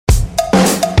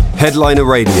Headliner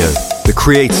Radio, the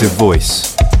creative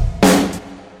voice.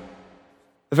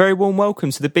 A very warm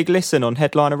welcome to the Big Listen on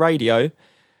Headliner Radio.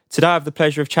 Today I have the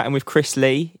pleasure of chatting with Chris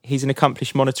Lee. He's an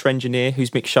accomplished monitor engineer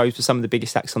who's mixed shows for some of the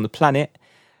biggest acts on the planet.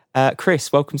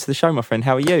 Chris, welcome to the show, my friend.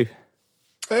 How are you?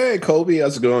 Hey, Colby.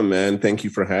 How's it going, man? Thank you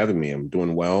for having me. I'm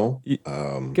doing well.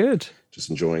 Good.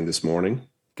 Just enjoying this morning.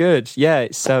 Good. Yeah,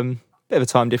 it's a bit of a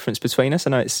time difference between us.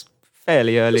 I know it's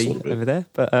fairly early over there,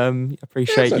 but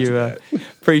appreciate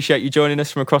you joining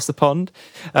us from across the pond.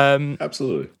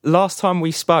 Absolutely. Last time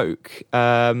we spoke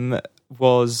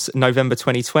was November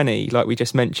 2020, like we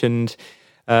just mentioned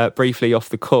briefly off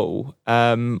the call.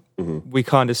 We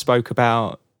kind of spoke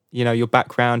about, your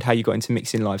background, how you got into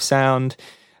mixing live sound,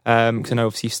 because I know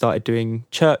obviously you started doing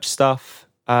church stuff.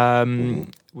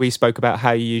 We spoke about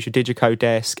how you use your Digico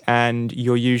desk and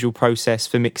your usual process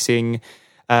for mixing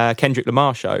Kendrick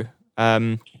Lamar show.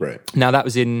 Right. Now that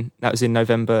was in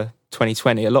November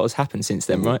 2020. A lot has happened since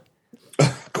then, right?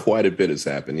 Quite a bit has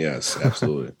happened. Yes,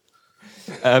 absolutely.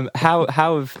 How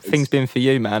have things been for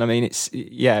you, man? I mean,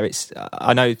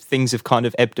 I know things have kind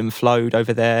of ebbed and flowed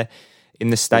over there in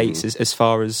the States as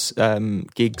far as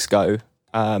gigs go.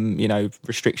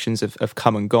 Restrictions have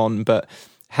come and gone, but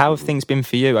how have things been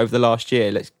for you over the last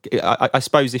year? I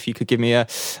suppose if you could give me a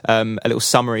little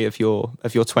summary of your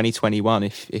 2021,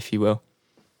 if you will.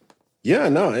 Yeah,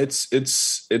 no,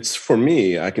 it's for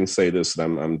me. I can say this: that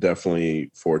I'm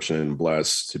definitely fortunate and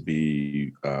blessed to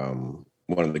be one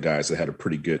of the guys that had a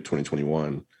pretty good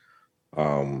 2021.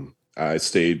 I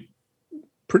stayed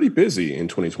pretty busy in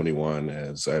 2021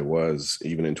 as I was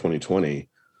even in 2020.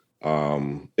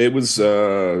 It was,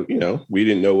 we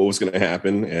didn't know what was going to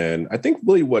happen. And I think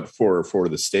really what for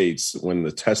the States, when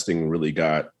the testing really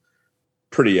got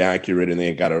pretty accurate and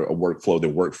they got a workflow that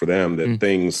worked for them, that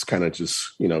things kind of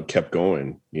just, kept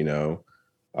going,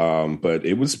 but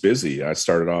it was busy. I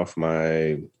started off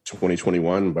my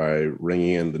 2021 by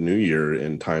ringing in the new year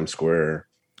in Times Square.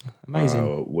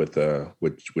 Amazing. With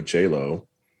J-Lo.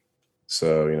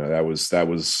 So, that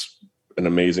was an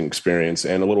amazing experience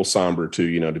and a little somber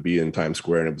too, to be in Times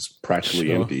Square and it was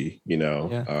practically empty,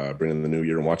 bringing the new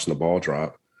year and watching the ball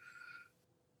drop.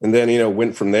 And then,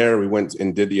 went from there. We went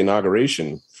and did the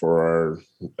inauguration for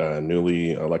our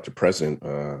newly elected president,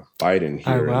 Biden,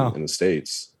 here in the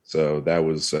States. So that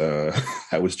was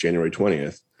January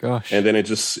 20th. Gosh. And then it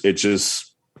just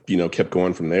kept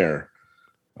going from there.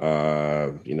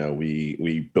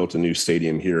 We built a new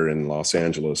stadium here in Los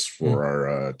Angeles for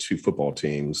our two football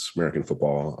teams, American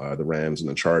football, the Rams and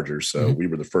the Chargers. So we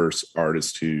were the first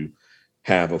artists to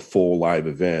have a full live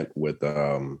event with,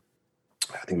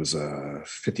 I think it was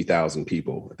 50,000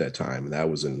 people at that time. And that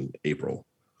was in April.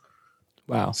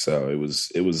 Wow. So it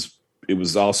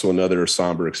was also another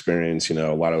somber experience,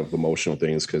 a lot of emotional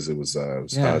things because it was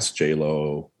us,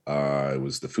 J-Lo, it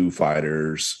was the Foo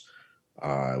Fighters,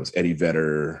 it was Eddie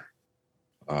Vedder,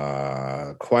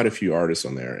 quite a few artists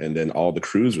on there. And then all the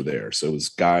crews were there. So it was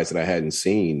guys that I hadn't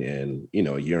seen in,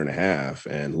 a year and a half.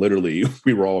 And literally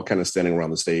we were all kind of standing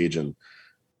around the stage and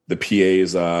the PA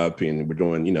is up and we're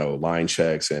doing, line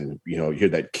checks and, you hear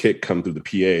that kick come through the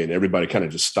PA and everybody kind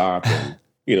of just stopped. And,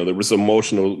 there was an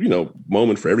emotional,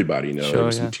 moment for everybody, there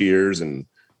was some tears and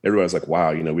everybody's like,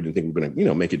 wow, we didn't think we were going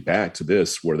to, make it back to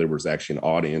this where there was actually an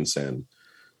audience and,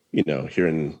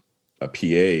 hearing a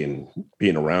PA and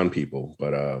being around people.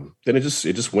 But then it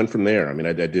just went from there. I mean,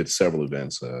 I did several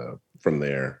events from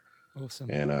there. Awesome.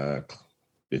 And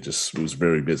it was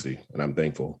very busy and I'm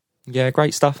thankful. Yeah,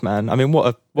 great stuff, man. I mean,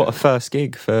 what a first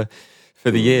gig for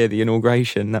the year, the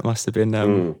inauguration. That must have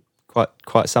been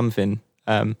quite something.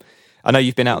 I know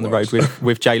you've been out on the road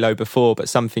with J-Lo before, but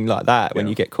something like that, when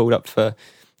you get called up for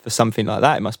something like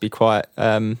that, it must be quite,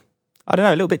 I don't know,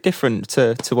 a little bit different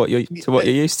to what you're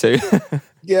used to.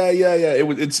 Yeah.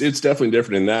 It's definitely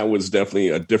different, and that was definitely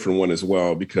a different one as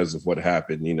well because of what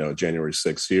happened. January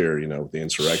 6th here, with the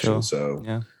insurrection. Sure.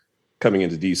 So coming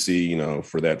into DC,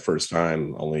 for that first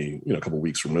time, only a couple of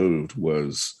weeks removed,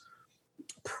 was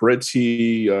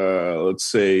pretty, let's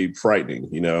say, frightening.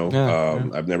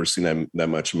 I've never seen that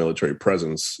much military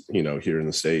presence, here in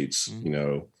the States.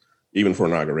 Even for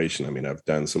inauguration. I mean, I've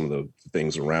done some of the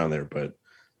things around there, but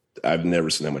I've never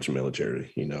seen that much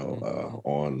military,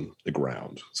 on the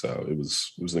ground. So it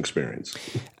was an experience.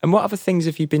 And what other things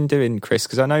have you been doing, Chris?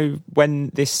 Because I know when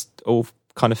this all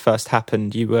kind of first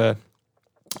happened,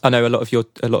 I know a lot of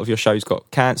your shows got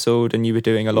cancelled, and you were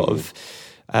doing a lot of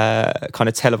kind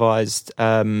of televised,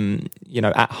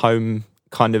 at home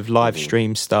kind of live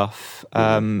stream stuff.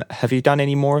 Have you done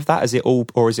any more of that? Has it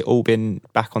all been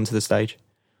back onto the stage?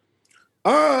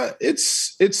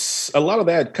 It's a lot of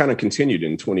that kind of continued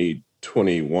in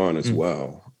 2021 as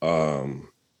well.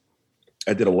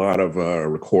 I did a lot of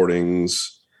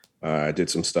recordings. I did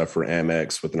some stuff for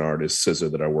Amex with an artist,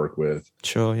 SZA, that I work with.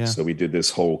 Sure, yeah. So we did this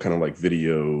whole kind of like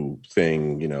video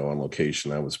thing, on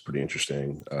location. That was pretty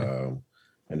interesting. And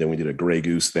then we did a Grey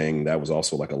Goose thing. That was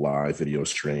also like a live video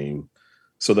stream.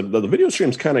 So the video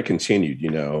streams kind of continued,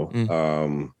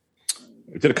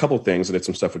 I did a couple of things. I did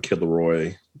some stuff with Kid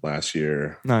Laroi last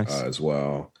year as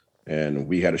well. And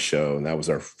we had a show, and that was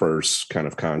our first kind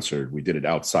of concert. We did it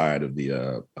outside of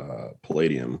the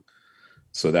Palladium.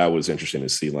 So that was interesting to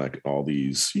see like all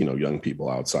these, young people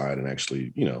outside and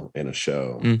actually, in a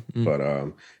show. Mm-hmm.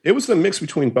 But it was the mix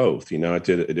between both. I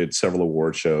did several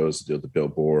award shows. I did the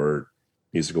Billboard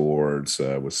Music Awards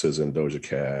with SZA and Doja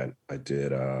Cat. I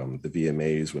did the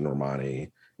VMAs with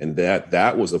Normani, and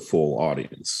that was a full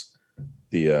audience.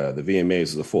 The VMAs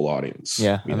is a full audience.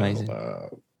 Yeah, amazing.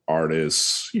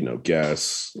 Artists,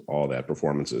 guests, all that,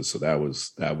 performances. So that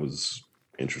was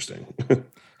interesting.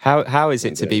 How is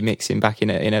it to be mixing back in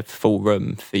a full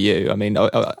room for you? I mean,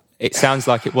 it sounds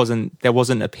like there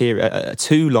wasn't a period,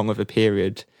 too long of a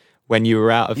period when you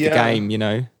were out of the game.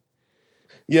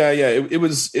 Yeah. It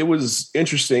was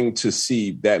interesting to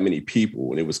see that many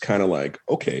people, and it was kind of like,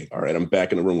 okay, all right, I'm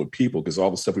back in the room with people, because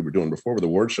all the stuff we were doing before with the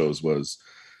award shows was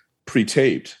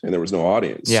pre-taped and there was no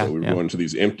audience. So we were going to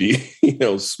these empty,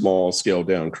 small scale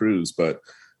down crews, but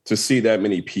to see that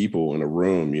many people in a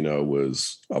room,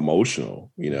 was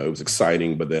emotional. It was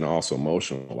exciting, but then also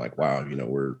emotional. Like, wow,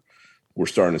 we're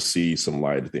starting to see some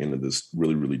light at the end of this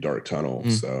really, really dark tunnel.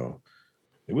 So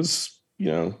it was,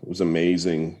 it was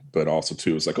amazing, but also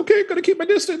too, it's like, okay, gotta keep my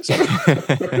distance.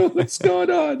 I don't know what's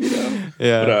going on,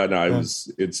 Yeah. But no,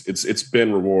 it's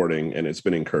been rewarding, and it's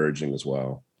been encouraging as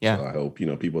well. Yeah. So I hope,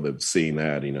 people that have seen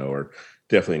that, are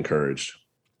definitely encouraged.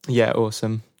 Yeah.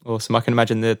 Awesome. I can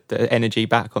imagine the energy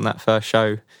back on that first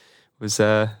show was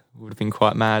would have been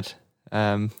quite mad.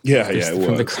 It was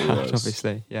from the crowd,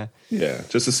 obviously. Yeah.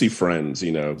 Just to see friends,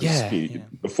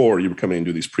 before you were coming in and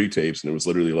do these pre-tapes, and it was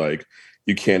literally like,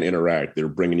 you can't interact. They're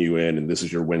bringing you in, and this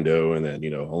is your window, and then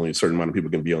only a certain amount of people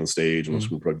can be on stage,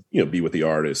 and be with the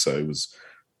artist. So it was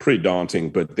pretty daunting.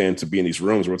 But then to be in these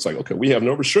rooms where it's like, okay, we have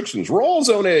no restrictions. We're all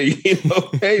Zone A.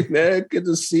 Hey man, good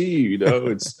to see you.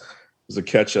 It's a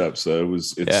catch up. So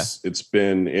it's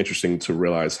been interesting to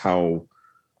realize how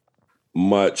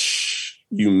much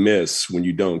you miss when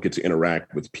you don't get to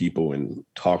interact with people and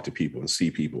talk to people and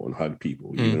see people and hug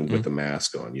people, even with the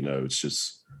mask on. It's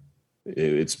just.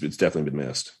 It's definitely been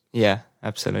missed. Yeah,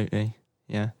 absolutely.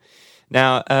 Yeah.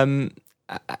 Now,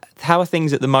 how are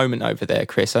things at the moment over there,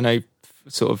 Chris? I know,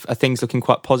 are things looking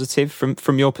quite positive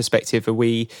from your perspective? Are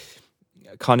we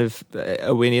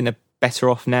in a better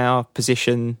off now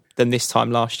position than this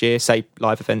time last year, say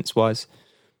live events wise?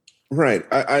 Right.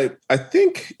 I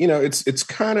think it's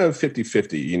kind of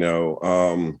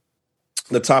 50-50.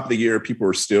 The top of the year, people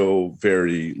are still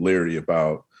very leery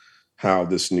about how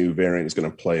this new variant is going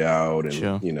to play out, and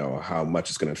sure. How much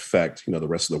it's going to affect the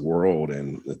rest of the world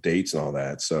and the dates and all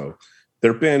that. So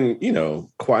there have been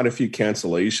quite a few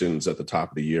cancellations at the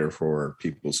top of the year for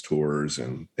people's tours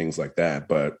and things like that.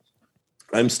 But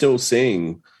I'm still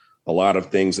seeing a lot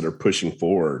of things that are pushing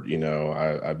forward.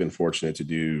 I've been fortunate to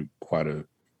do quite a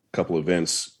couple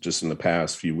events just in the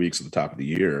past few weeks at the top of the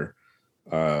year.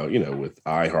 With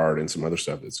iHeart and some other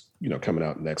stuff that's, coming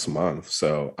out next month.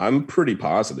 So I'm pretty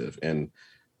positive. And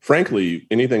frankly,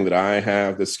 anything that I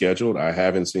have that's scheduled, I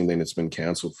haven't seen anything that's been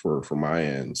canceled for my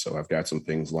end. So I've got some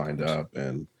things lined up.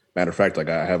 And matter of fact, like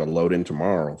I have a load in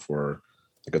tomorrow for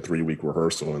like a 3-week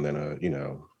rehearsal and then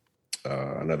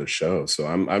another show. So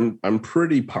I'm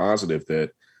pretty positive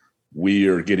that we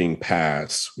are getting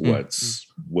past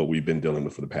what we've been dealing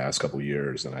with for the past couple of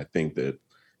years. And I think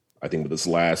with this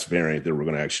last variant that we're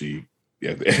going to actually,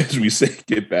 as we say,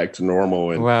 get back to normal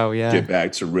and get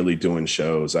back to really doing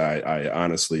shows. I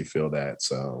honestly feel that.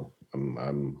 So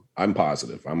I'm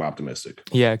positive. I'm optimistic.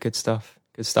 Yeah, good stuff.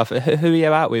 Who are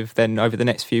you out with then over the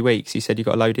next few weeks? You said you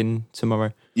got a load in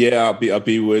tomorrow. Yeah, I'll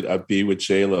be with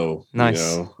J-Lo.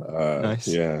 Nice. Nice.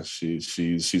 Yeah,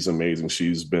 she's amazing.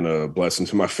 She's been a blessing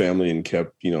to my family and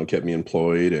kept me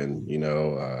employed, and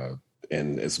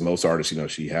and as most artists,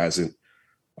 she hasn't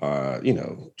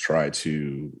tried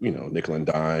to, nickel and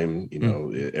dime,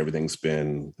 everything's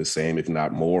been the same, if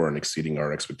not more, and exceeding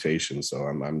our expectations. So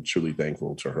I'm truly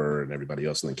thankful to her and everybody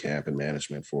else in the camp and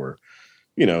management for,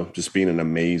 just being an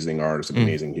amazing artist, an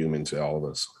amazing human to all of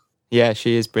us. Yeah,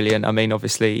 she is brilliant. I mean,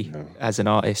 obviously, as an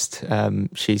artist,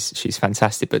 she's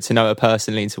fantastic. But to know her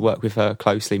personally and to work with her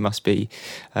closely must be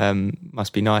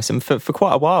nice. And for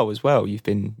quite a while as well, you've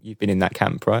been in that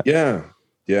camp, right? Yeah.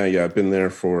 I've been there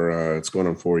for it's going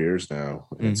on 4 years now.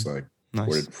 And it's like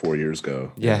Nice. 4 years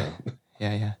ago. Yeah.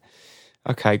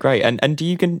 Okay, great. And do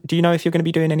you know if you're going to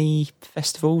be doing any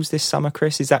festivals this summer,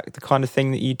 Chris? Is that the kind of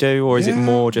thing that you do, or is it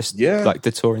more just like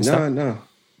the touring stuff? No.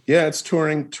 Yeah, it's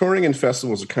touring. Touring and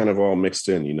festivals are kind of all mixed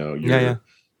in. You know,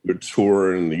 you're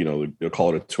touring. You know, you'll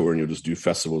call it a tour, and you'll just do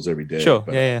festivals every day. Sure.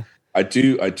 But yeah. I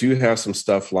do have some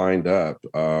stuff lined up.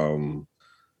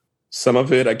 Some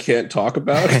of it I can't talk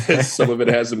about. Some of it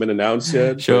hasn't been announced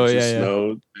yet. Sure. But just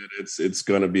know that it's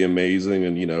going to be amazing,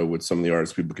 and you know, with some of the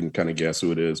artists, people can kind of guess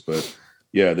who it is, but.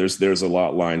 Yeah, there's a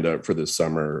lot lined up for this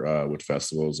summer with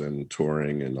festivals and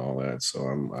touring and all that. So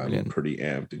I'm pretty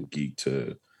amped and geeked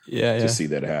to see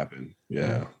that happen.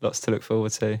 Yeah, lots to look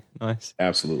forward to. Nice,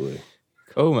 absolutely,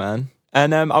 cool, man.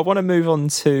 And I want to move on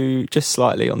to just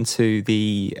slightly onto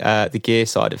the gear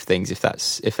side of things, if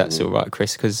that's all right,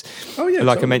 Chris. Because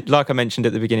like I mentioned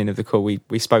at the beginning of the call,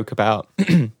 we spoke about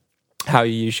how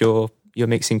you use your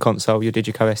mixing console, your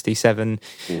Digico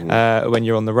SD7 when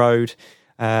you're on the road.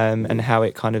 And how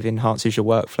it kind of enhances your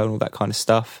workflow and all that kind of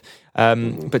stuff.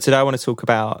 But today I want to talk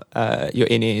about your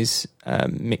in-ears,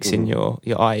 mixing your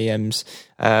IEMs.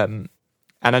 And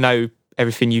I know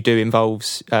everything you do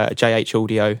involves JH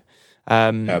Audio.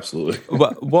 Absolutely.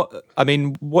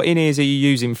 what in-ears are you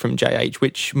using from JH?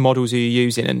 Which models are you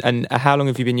using? And how long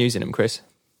have you been using them, Chris?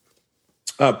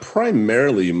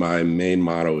 Primarily, my main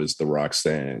model is the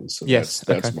Roxanne. So yes,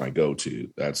 that's my go-to.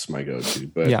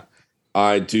 But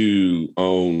I do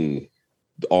own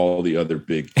all the other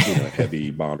big, heavy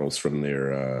models from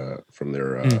their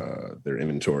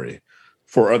inventory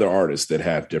for other artists that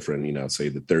have different, say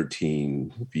the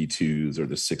 13 V2s or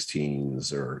the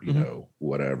 16s or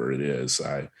whatever it is.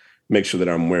 I make sure that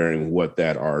I'm wearing what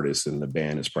that artist and the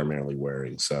band is primarily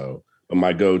wearing. So, but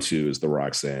my go-to is the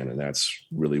Roxanne, and that's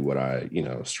really what I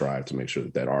strive to make sure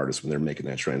that artist, when they're making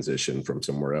that transition from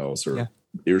somewhere else or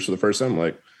ears for the first time,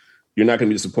 like. You're not going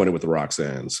to be disappointed with the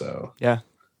Roxanne. So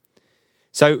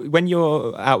So when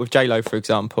you're out with J-Lo, for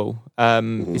example,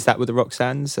 is that with the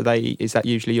Roxannes? Is that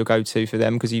usually your go-to for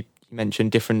them? Because you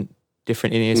mentioned different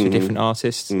in-ears for different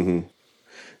artists. Mm-hmm.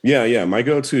 Yeah. My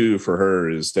go-to for her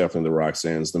is definitely the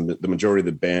Roxannes. The majority of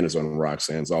the band is on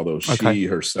Roxannes, although she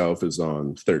herself is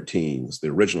on 13s, the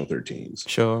original 13s.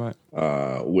 Sure,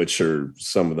 right. Which are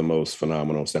some of the most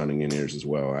phenomenal sounding in-ears as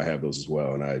well. I have those as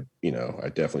well, and I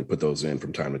definitely put those in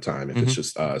from time to time if it's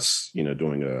just us,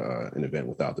 doing an event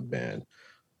without the band.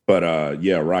 But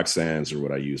Roxannes are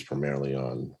what I use primarily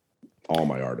on all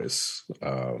my artists.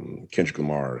 Kendrick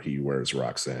Lamar, he wears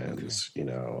Roxannes.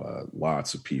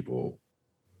 Lots of people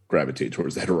gravitate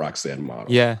towards that Roxanne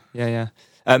model. Yeah.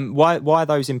 Why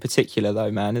those in particular, though,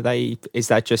 man? Is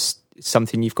that just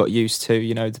something you've got used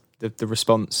to? The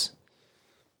response.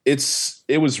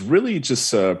 It was really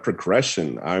just a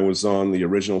progression. I was on the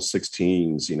original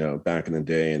 16s, back in the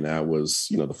day, and that was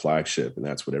the flagship, and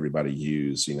that's what everybody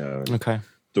used.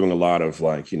 Doing a lot of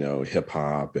hip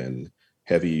hop and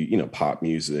heavy, pop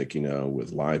music,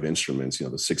 with live instruments. The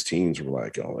 16s were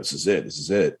like, oh, this is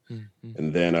it. Mm-hmm.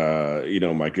 And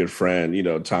then, my good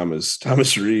friend,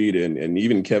 Thomas Reed and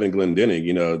even Kevin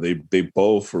Glendenning, they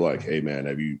both were like, hey, man,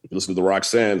 have you listened to the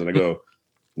Roxannes? And I go,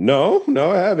 no,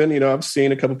 I haven't. I've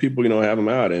seen a couple people, have them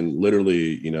out, and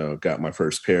literally, got my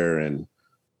first pair and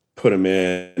put them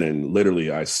in. And literally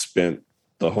I spent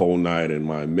the whole night, and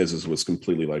my missus was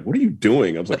completely like, what are you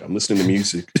doing? I was like, I'm listening to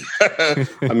music.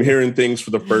 I'm hearing things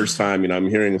for the first time. I'm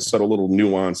hearing subtle little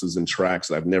nuances and tracks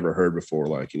that I've never heard before.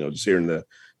 Like, just hearing the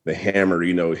hammer,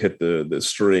 hit the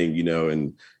string,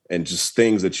 and just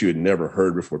things that you had never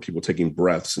heard before. People taking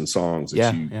breaths in songs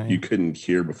that you couldn't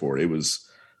hear before. It was,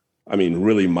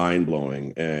 really mind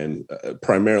blowing. And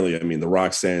primarily, the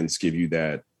Roxannes give you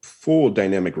that full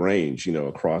dynamic range,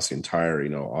 across the entire,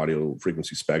 audio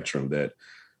frequency spectrum that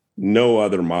no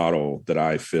other model that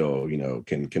I feel,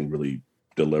 can really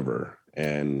deliver.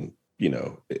 And,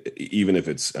 even if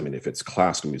it's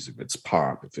classical music, if it's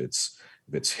pop, if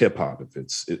it's hip hop, if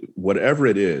it's whatever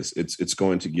it is, it's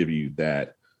going to give you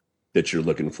that you're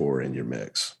looking for in your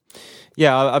mix.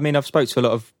 Yeah. I've spoke to a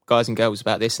lot of guys and girls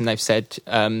about this, and they've said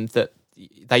that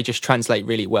they just translate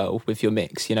really well with your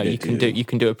mix. You can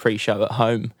do a pre-show at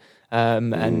home.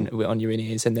 And on your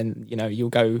in-ears, and then you'll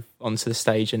go onto the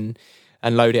stage and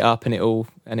load it up, and it'll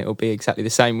be exactly the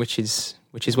same, which is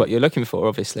what you're looking for,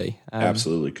 obviously.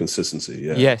 Absolutely, consistency.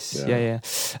 Yeah. Yes, yeah.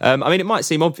 It might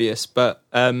seem obvious, but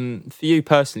for you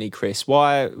personally, Chris,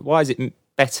 why is it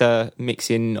better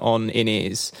mixing on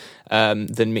in-ears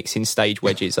than mixing stage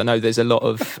wedges? I know there's a lot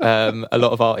of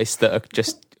artists that are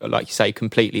just, like you say,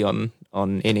 completely on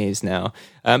in-ears now,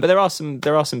 but there are some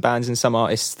bands and some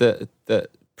artists that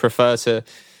prefer to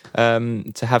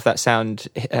to have that sound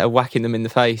whacking them in the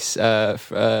face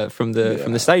from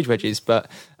the stage wedges. But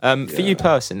for you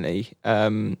personally,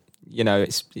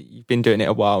 you've been doing it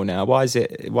a while now. Why is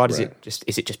it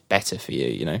just better for you?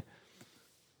 You know,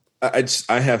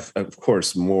 I have, of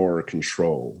course, more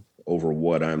control over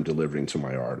what I'm delivering to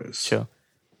my artists. Sure.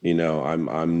 You know,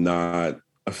 I'm not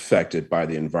affected by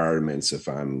the environments if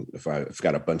I've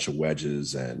got a bunch of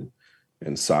wedges and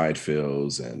side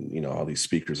fills and, you know, all these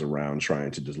speakers around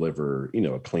trying to deliver, you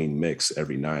know, a clean mix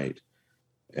every night.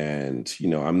 And, you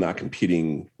know, I'm not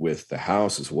competing with the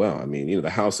house as well. I mean, you know, the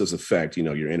house does affect, you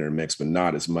know, your inner mix, but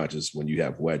not as much as when you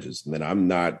have wedges. And then I'm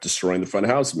not destroying the front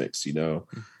house mix, you know.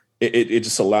 It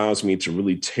just allows me to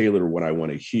really tailor what I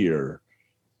want to hear.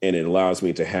 And it allows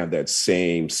me to have that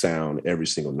same sound every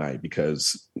single night,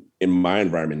 because in my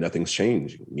environment, nothing's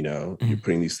changing. You know, you're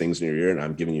putting these things in your ear and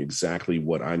I'm giving you exactly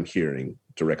what I'm hearing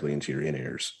directly into your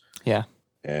in-ears. Yeah.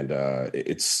 And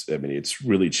it's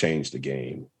really changed the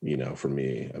game, you know, for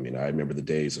me. I mean, I remember the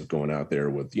days of going out there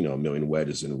with, you know, a million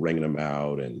wedges and ringing them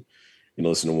out and, you know,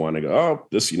 listen to one and go, oh,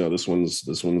 this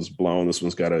one's blown. This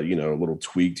one's got a, you know, a little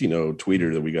tweaked, you know,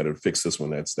 tweeter that we got to fix this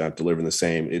one. That's not delivering the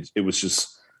same. It was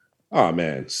just, oh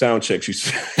man, sound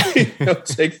checks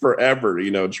take forever, you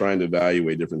know, trying to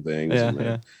evaluate different things. Yeah,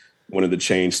 and wanted to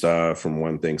change stuff from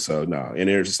one thing. So no, and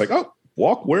it's just like, oh,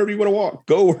 walk wherever you want to walk,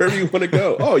 go wherever you want to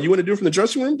go. Oh, you want to do it from the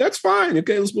dressing room? That's fine.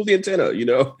 Okay, let's move the antenna. You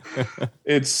know,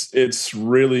 it's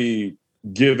really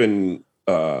given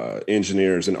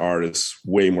engineers and artists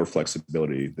way more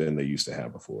flexibility than they used to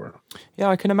have before. Yeah,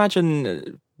 I can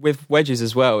imagine with wedges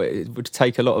as well, it would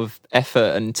take a lot of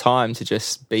effort and time to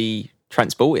just be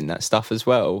transporting that stuff as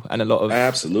well, and a lot of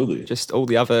absolutely just all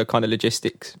the other kind of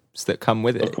logistics that come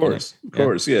with it. Of course,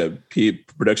 yeah.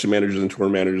 Production managers and tour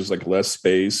managers, like, less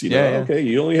space. You know, okay,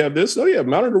 you only have this. Oh yeah,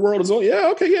 Monitor World is on. Yeah,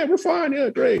 okay, yeah, we're fine. Yeah,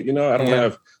 great. You know, I don't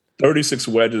have 36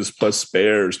 wedges plus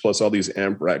spares plus all these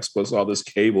amp racks plus all this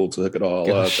cable to hook it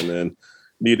all up, and then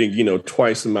needing, you know,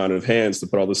 twice the amount of hands to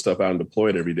put all this stuff out and deploy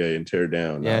it every day and tear it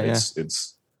down.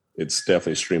 It's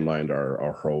definitely streamlined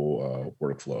our whole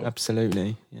workflow.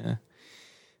 Absolutely, yeah.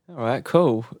 All right,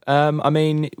 cool. I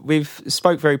mean, we've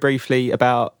spoke very briefly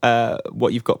about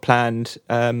what you've got planned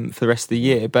for the rest of the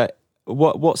year, but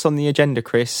what's on the agenda,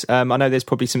 Chris? I know there's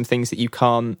probably some things that you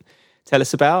can't tell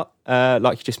us about,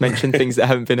 like you just mentioned, things that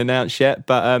haven't been announced yet.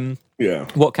 But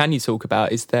what can you talk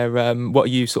about? Is there what are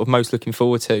you sort of most looking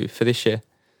forward to for this year?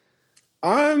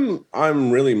 I'm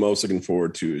really most looking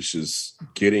forward to is just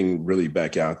getting really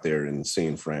back out there and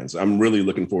seeing friends. I'm really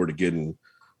looking forward to getting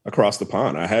across the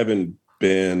pond. I haven't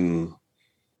been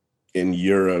in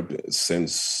Europe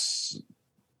since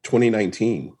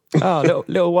 2019. Oh,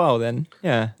 little while then.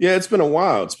 Yeah, it's been a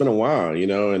while. You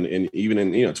know, and even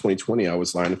in, you know, 2020, I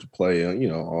was lined up to play, you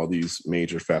know, all these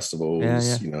major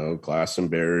festivals. You know,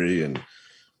 Glastonbury and,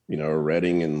 you know,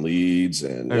 Reading and Leeds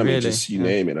and just you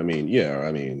name it. I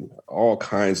mean, all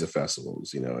kinds of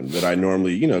festivals. You know, and that I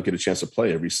normally, you know, get a chance to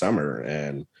play every summer.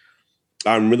 And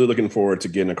I'm really looking forward to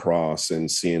getting across and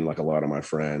seeing, like, a lot of my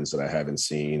friends that I haven't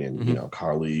seen and, you know,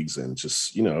 colleagues, and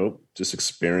just, you know, just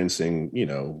experiencing, you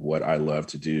know, what I love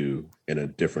to do in a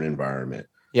different environment.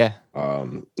 Yeah.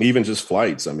 Even just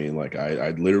flights. I mean, like, I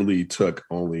literally took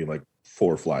only like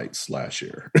 4 flights last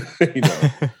year, you know,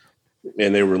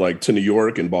 and they were like to New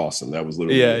York and Boston. That was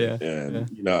literally it. And,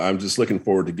 you know, I'm just looking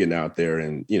forward to getting out there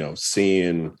and, you know,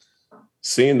 seeing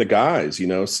the guys, you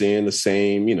know, seeing the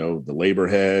same, you know, the labor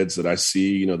heads that I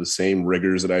see, you know, the same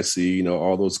riggers that I see, you know,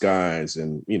 all those guys,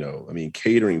 and, you know, I mean,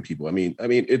 catering people. I mean,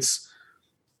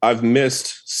 I've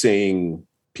missed seeing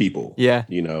people,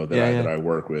 you know, that I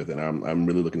work with, and I'm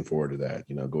really looking forward to that,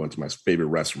 you know, going to my favorite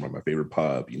restaurant, my favorite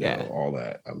pub, you know, all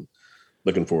that. I'm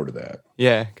looking forward to that.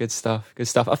 Yeah. Good stuff.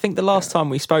 I think the last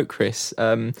time we spoke, Chris,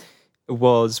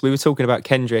 we were talking about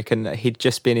Kendrick, and he'd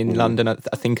just been in London, I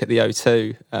think at the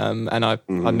O2, and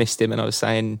I missed him, and I was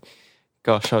saying,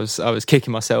 gosh, I was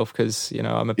kicking myself because, you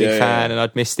know, I'm a big fan and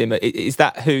I'd missed him. Is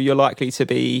that who you're likely to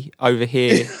be over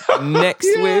here next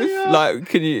with? Yeah. Like,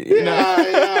 can you know?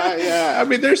 Yeah. I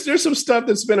mean, there's some stuff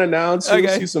that's been announced. You'll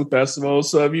see some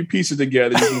festivals. So if you piece it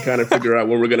together, you can kind of figure out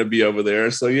when we're going to be over there.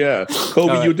 So yeah,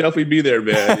 Kobe, you'll definitely be there,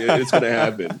 man. It's going to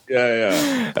happen.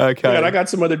 Yeah. Okay. Yeah, and I got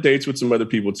some other dates with some other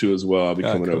people too as well. I'll be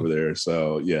coming over there.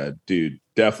 So yeah, dude,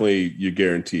 definitely, you're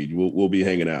guaranteed. We'll be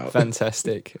hanging out.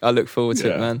 Fantastic. I look forward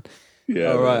to it, man.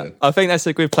 Yeah. All right. Man. I think that's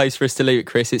a good place for us to leave it,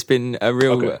 Chris. It's been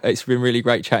it's been really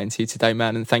great chatting to you today,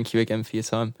 man. And thank you again for your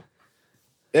time.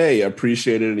 Hey, I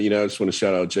appreciate it. You know, I just want to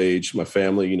shout out JH, my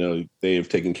family. You know, they have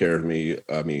taken care of me.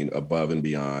 I mean, above and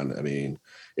beyond. I mean,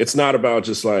 it's not about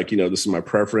just like, you know, this is my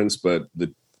preference, but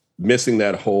missing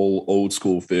that whole old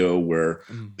school feel where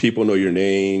people know your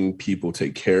name, people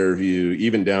take care of you,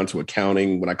 even down to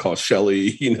accounting. When I call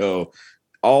Shelly,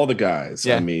 all the guys,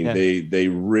 they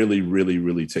really, really,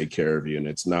 really take care of you. And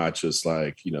it's not just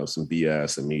like, some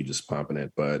BS and me just pumping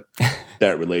it, but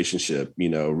that relationship,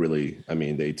 really,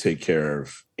 they take care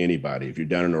of anybody. If you're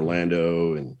down in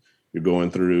Orlando and you're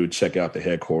going through, check out the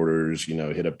headquarters,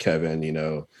 hit up Kevin,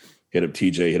 hit up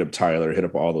TJ, hit up Tyler, hit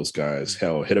up all those guys.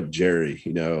 Hell, hit up Jerry,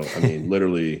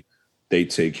 literally they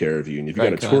take care of you. And if you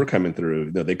got a tour coming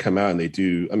through, they come out and they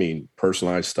do,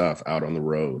 personalized stuff out on the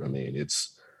road.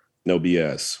 It's no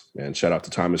BS. And shout out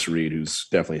to Thomas Reed, who's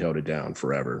definitely held it down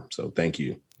forever. So thank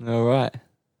you. All right.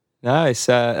 Nice.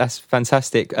 That's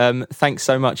fantastic. Thanks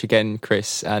so much again,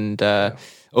 Chris, and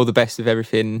all the best with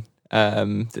everything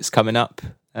that's coming up.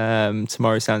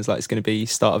 Tomorrow sounds like it's going to be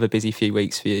start of a busy few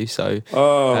weeks for you. So,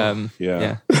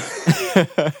 yeah.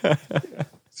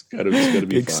 It's gotta be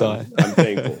big fun. sigh. I'm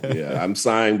thankful. Yeah, I'm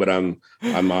sighing, but I'm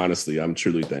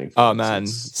truly thankful. Oh man,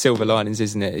 silver linings,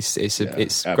 isn't it?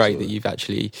 It's great that you've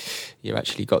actually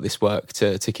got this work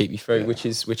to keep you through, which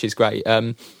is great.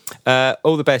 All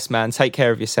the best, man. Take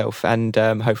care of yourself, and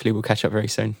hopefully we'll catch up very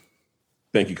soon.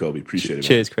 Thank you, Kobe. Appreciate it.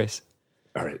 Cheers, Chris.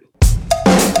 All right.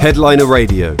 Headliner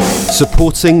Radio,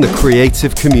 supporting the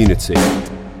creative community.